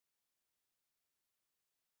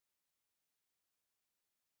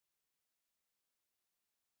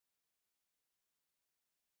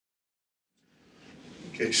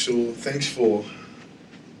Okay, so thanks for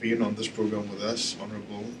being on this program with us,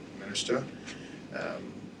 Honourable Minister.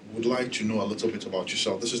 Would like to know a little bit about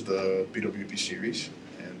yourself. This is the BWP series,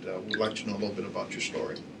 and would like to know a little bit about your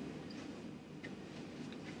story.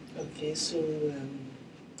 Okay, so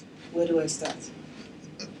where do I start?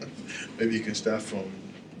 Maybe you can start from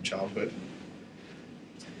childhood.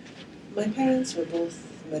 My parents were both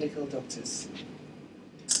medical doctors.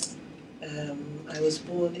 I was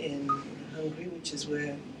born in Hungary, which is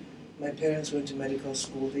where my parents went to medical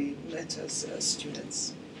school. They met as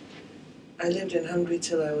students. I lived in Hungary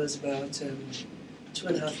till I was about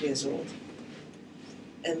 2.5 years old.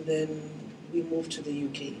 And then we moved to the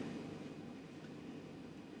UK.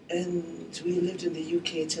 And we lived in the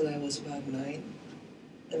UK till I was about 9.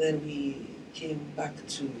 And then we came back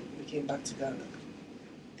to Ghana.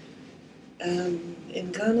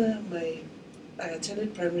 In Ghana, I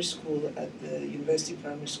attended primary school at the University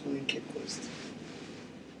Primary School in Cape Coast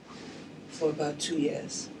for about 2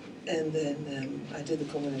 years. And then I did the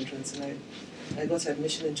common entrance and I got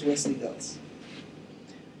admission into Wesley Girls.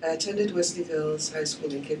 I attended Wesley Girls High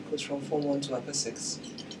School in Cape Coast from Form 1 to Upper 6.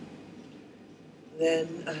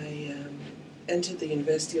 Then I entered the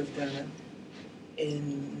University of Ghana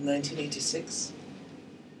in 1986.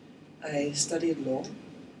 I studied law.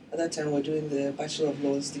 At that time, we were doing the Bachelor of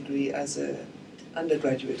Laws degree as an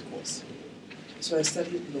undergraduate course. So I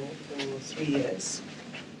studied law for 3 years.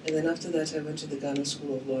 And then after that, I went to the Ghana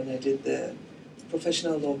School of Law and I did the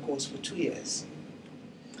professional law course for 2 years.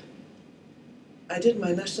 I did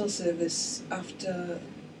my national service after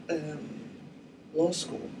law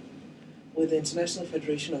school with the International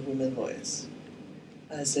Federation of Women Lawyers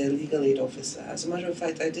as a legal aid officer. As a matter of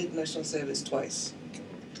fact, I did national service twice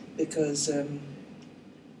because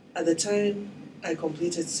at the time I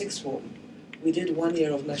completed sixth form, we did 1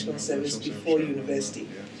 year of national service before university.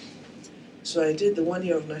 So I did the 1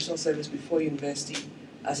 year of national service before university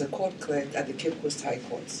as a court clerk at the Cape Coast High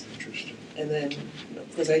Courts. Interesting. And then,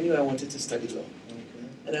 because I knew I wanted to study law. Okay.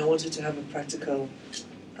 And I wanted to have a practical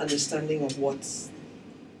understanding of what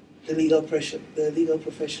the legal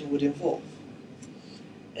profession would involve.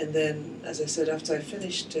 And then, as I said, after I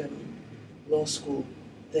finished law school,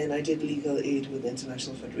 then I did legal aid with the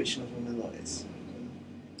International Federation of Women Lawyers.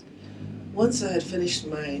 Once I had finished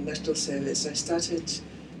my national service, I started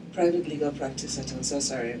private legal practice at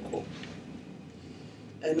Ansasari & Co.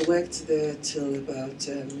 and worked there till about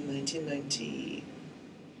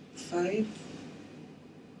 1995.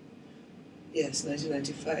 Yes,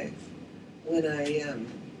 1995, when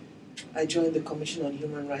I joined the Commission on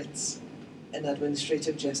Human Rights and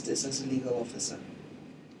Administrative Justice as a legal officer.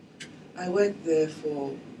 I worked there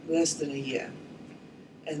for less than a year,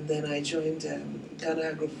 and then I joined Ghana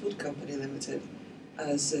Agro Food Company Limited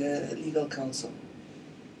as a legal counsel.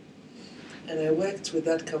 And I worked with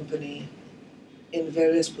that company in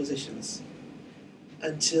various positions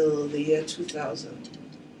until the year 2000,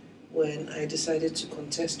 when I decided to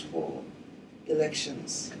contest for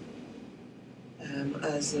elections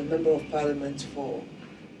as a member of parliament for,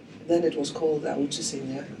 then it was called Awutu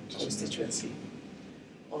Senior constituency,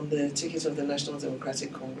 on the ticket of the National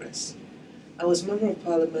Democratic Congress. I was member of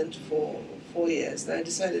parliament for 4 years, then I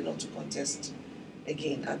decided not to contest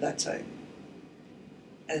again at that time.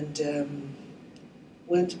 And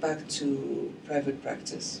went back to private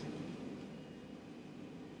practice.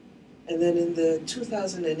 And then in the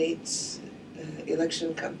 2008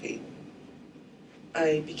 election campaign,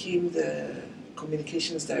 I became the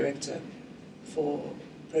communications director for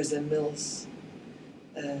President Mills'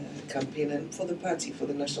 campaign and for the party, for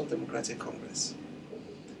the National Democratic Congress.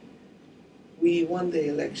 We won the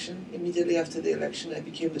election. Immediately after the election, I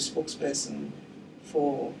became the spokesperson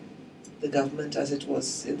for the government as it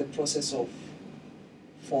was in the process of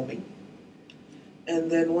forming.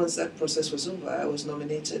 And then once that process was over, I was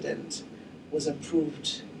nominated and was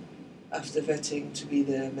approved after vetting to be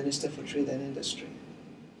the Minister for Trade and Industry.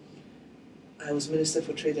 I was Minister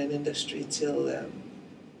for Trade and Industry till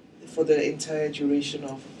for the entire duration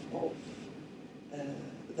of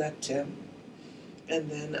that term. And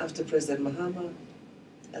then after President Mahama,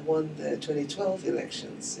 I won the 2012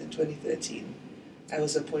 elections. In 2013, I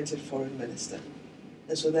was appointed Foreign Minister.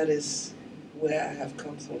 And so that is where I have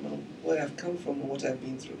come from, and what I've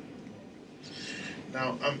been through.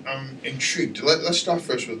 Now, I'm intrigued. Let's start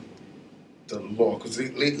first with the law, because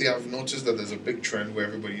lately I've noticed that there's a big trend where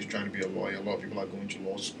everybody's trying to be a lawyer. A lot of people are going to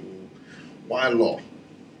law school. Why law?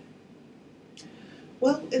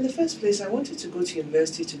 Well, in the first place, I wanted to go to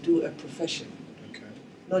university to do a profession,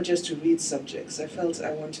 not just to read subjects. I felt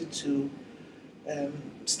I wanted to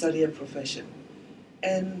study a profession.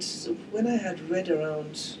 And when I had read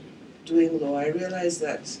around doing law, I realized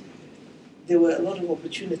that there were a lot of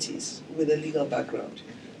opportunities with a legal background.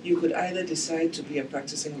 You could either decide to be a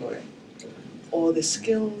practicing lawyer, or the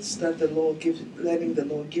skills that learning the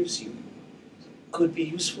law gives you could be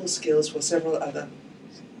useful skills for several other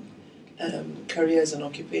careers and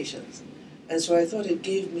occupations. And so I thought it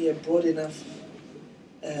gave me a broad enough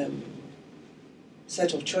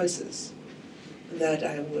set of choices that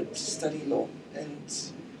I would study law. And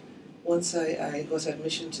once I got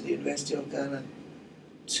admission to the University of Ghana,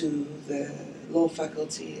 to the law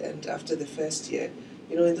faculty, and after the first year,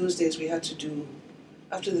 in those days we had to do,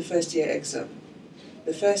 after the first year exam,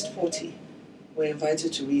 the first 40 were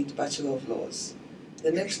invited to read Bachelor of Laws.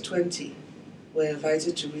 The next 20 were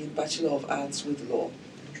invited to read Bachelor of Arts with Law.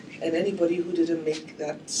 And anybody who didn't make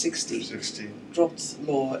that 60 dropped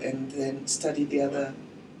law and then studied the other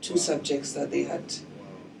two subjects that they had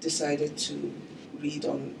decided to read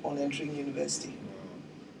on entering university.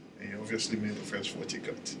 And you obviously made the first 40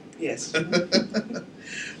 cut. Yes.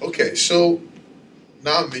 Okay, so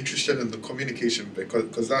now I'm interested in the communication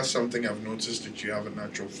because that's something I've noticed that you have a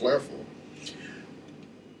natural flair for.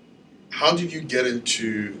 How did you get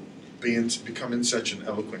into becoming such an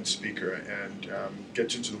eloquent speaker and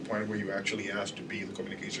getting to the point where you actually asked to be the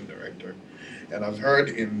communication director? And I've heard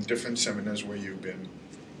in different seminars where you've been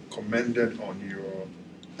commended on your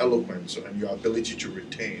eloquence and your ability to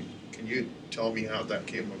retain. Can you tell me how that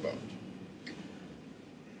came about?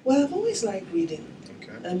 Well, I've always liked reading.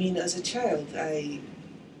 Okay. I mean, as a child, I'd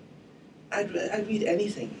read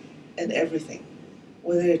anything and everything,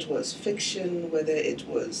 whether it was fiction, whether it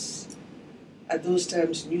was, at those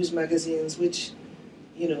times, news magazines, which,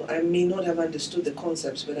 I may not have understood the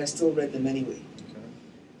concepts, but I still read them anyway.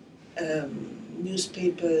 Okay.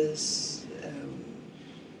 Newspapers,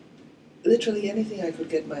 literally anything I could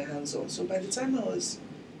get my hands on. So by the time I was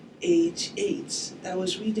age 8, I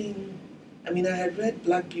was reading, I had read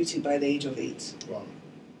Black Beauty by the age of 8. Wow.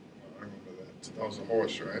 I remember that. That was a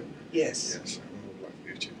horse, right? Yes. Yes, I remember Black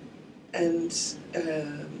Beauty.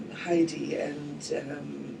 And Heidi and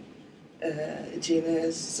Jane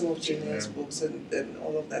Eyre's, some of Jane Eyre's books and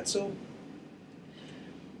all of that. So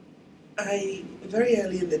very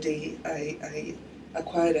early in the day, I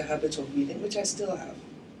acquired a habit of reading, which I still have.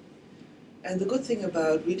 And the good thing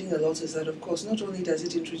about reading a lot is that, of course, not only does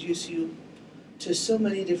it introduce you to so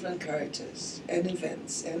many different characters and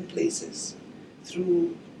events and places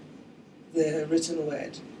through the written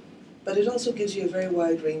word, but it also gives you a very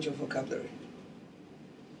wide range of vocabulary.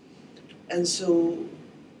 And so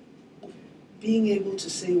being able to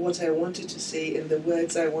say what I wanted to say in the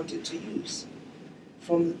words I wanted to use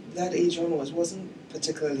from that age onwards wasn't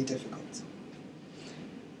particularly difficult.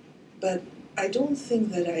 But I don't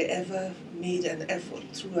think that I ever made an effort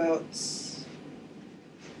throughout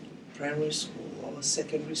primary school or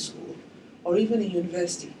secondary school or even in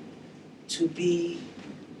university to be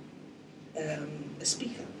a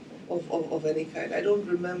speaker of any kind. I don't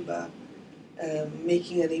remember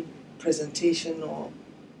making any presentation or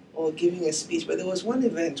giving a speech, but there was one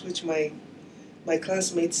event which my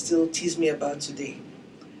classmates still tease me about today.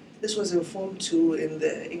 This was in Form 2 in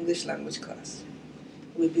the English language class.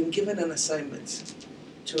 We'd been given an assignment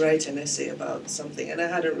to write an essay about something, and I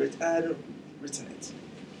hadn't written it.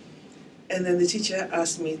 And then the teacher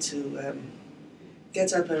asked me to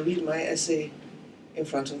get up and read my essay in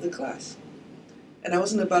front of the class. And I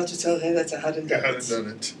wasn't about to tell her that I hadn't done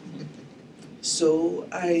it. So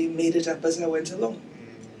I made it up as I went along.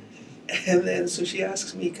 And then so she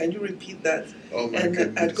asks me, can you repeat that? Oh my and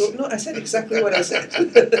goodness. I'd go, no, I said exactly what I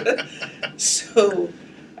said. So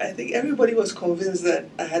I think everybody was convinced that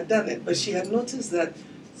I had done it, but she had noticed that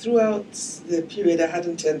throughout the period I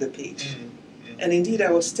hadn't turned the page. And indeed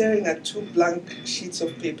I was staring at 2 blank sheets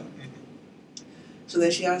of paper. So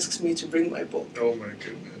then she asks me to bring my book. Oh my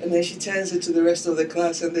goodness. And then she turns it to the rest of the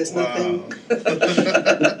class and there's nothing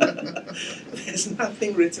there's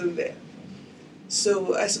nothing written there.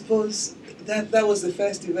 So I suppose that was the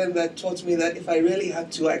first event that taught me that if I really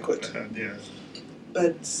had to, I could. Yeah.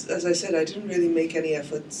 But as I said, I didn't really make any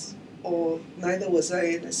efforts, or neither was I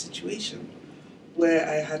in a situation where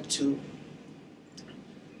I had to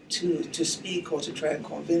speak or to try and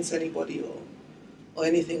convince anybody or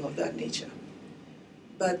anything of that nature.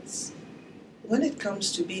 But when it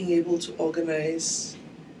comes to being able to organize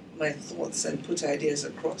my thoughts and put ideas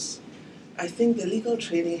across, I think the legal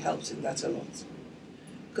training helped in that a lot.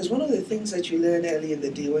 Because one of the things that you learn early in the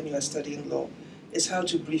day when you are studying law is how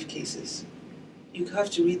to brief cases. You have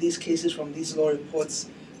to read these cases from these law reports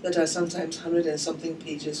that are sometimes 100 and something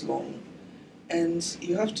pages long. And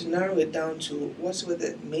you have to narrow it down to what were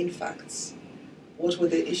the main facts, what were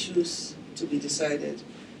the issues to be decided,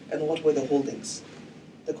 and what were the holdings,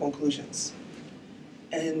 the conclusions.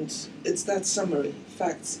 And it's that summary,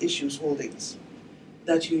 facts, issues, holdings,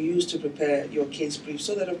 that you use to prepare your case brief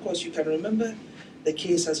so that, of course, you can remember the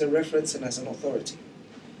case as a reference and as an authority.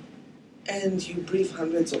 And you brief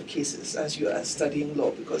hundreds of cases as you are studying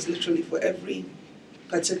law, because literally for every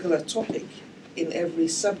particular topic in every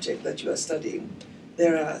subject that you are studying,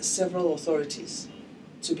 there are several authorities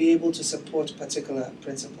to be able to support particular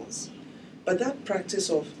principles. But that practice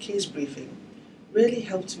of case briefing really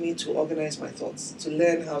helped me to organize my thoughts, to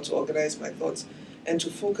learn how to organize my thoughts, and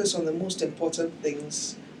to focus on the most important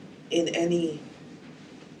things in any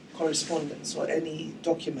correspondence or any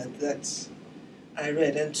document that I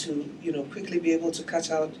read, and to quickly be able to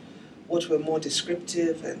cut out what were more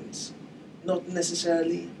descriptive and not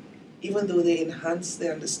necessarily, even though they enhanced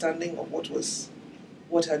the understanding of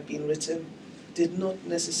what had been written, did not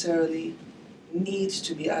necessarily need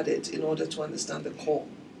to be added in order to understand the core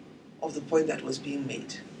of the point that was being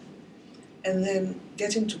made. And then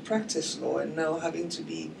getting to practice law and now having to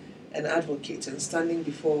be an advocate and standing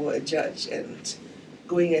before a judge and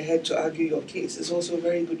going ahead to argue your case is also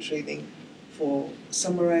very good training for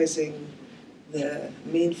summarizing the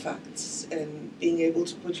main facts and being able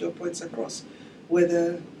to put your points across,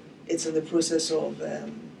 whether it's in the process of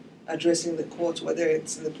addressing the court, whether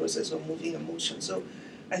it's in the process of moving a motion. So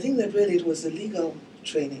I think that really it was the legal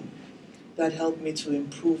training that helped me to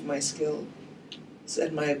improve my skill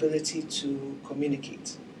and my ability to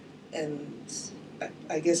communicate. And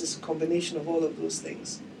I guess it's a combination of all of those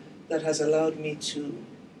things that has allowed me to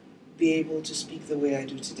be able to speak the way I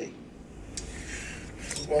do today.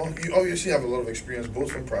 Well, you obviously have a lot of experience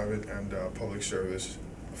both from private and public service.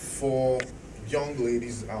 For young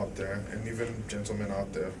ladies out there and even gentlemen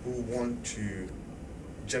out there who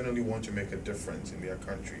generally want to make a difference in their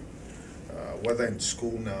country, whether in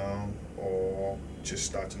school now or just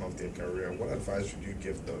starting off their career, what advice would you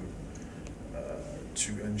give them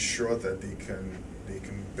to ensure that they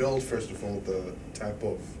can build, first of all, the type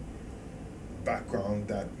of background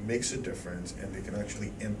that makes a difference and they can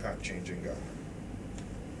actually impact change in Ghana?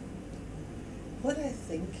 What I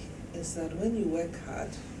think is that when you work hard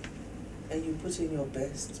and you put in your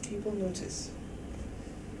best, people notice.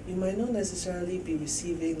 You might not necessarily be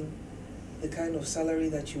receiving the kind of salary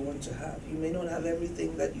that you want to have. You may not have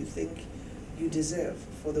everything that you think you deserve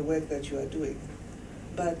for the work that you are doing.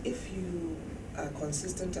 But if you are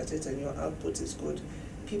consistent at it and your output is good,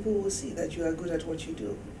 people will see that you are good at what you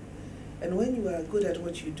do. And when you are good at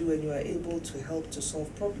what you do and you are able to help to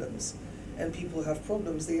solve problems, and people have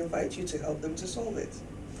problems, they invite you to help them to solve it.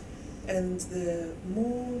 And the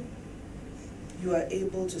more you are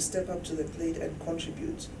able to step up to the plate and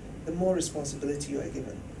contribute, the more responsibility you are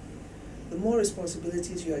given. The more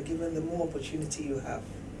responsibilities you are given, the more opportunity you have.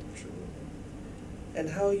 And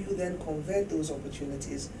how you then convert those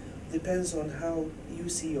opportunities depends on how you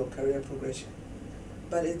see your career progression.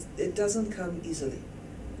 But it doesn't come easily.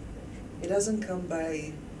 It doesn't come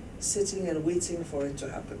by sitting and waiting for it to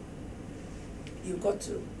happen. You've got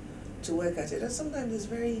to work at it. And sometimes it's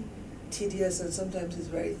very tedious and sometimes it's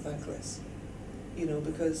very thankless,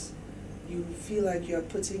 because you feel like you're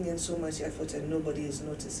putting in so much effort and nobody is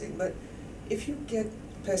noticing. But if you get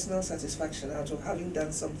personal satisfaction out of having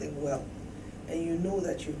done something well, and you know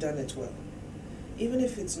that you've done it well, even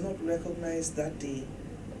if it's not recognized that day,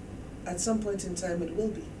 at some point in time it will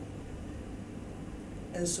be.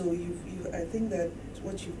 And so I think that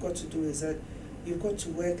what you've got to do is that you've got to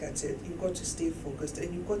work at it, you've got to stay focused,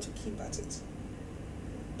 and you've got to keep at it.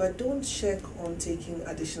 But don't shirk on taking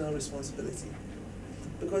additional responsibility.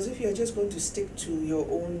 Because if you're just going to stick to your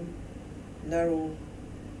own narrow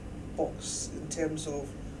box in terms of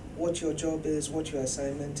what your job is, what your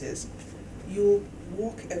assignment is, you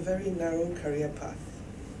walk a very narrow career path.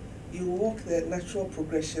 You walk the natural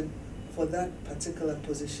progression for that particular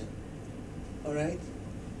position. All right?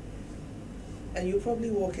 And you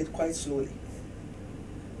probably walk it quite slowly.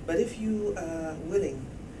 But if you are willing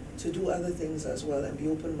to do other things as well and be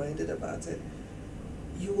open-minded about it,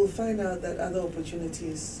 you will find out that other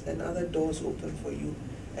opportunities and other doors open for you,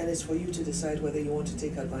 and it's for you to decide whether you want to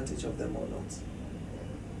take advantage of them or not.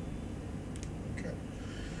 Okay.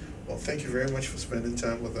 Well, thank you very much for spending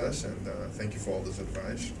time with us, and thank you for all this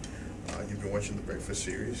advice. You've been watching the Breakfast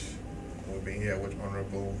Series. We've been here with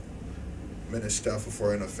Honourable Minister for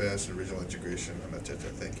Foreign Affairs and Regional Integration, Hon.Hanna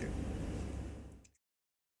Tetteh. Thank you.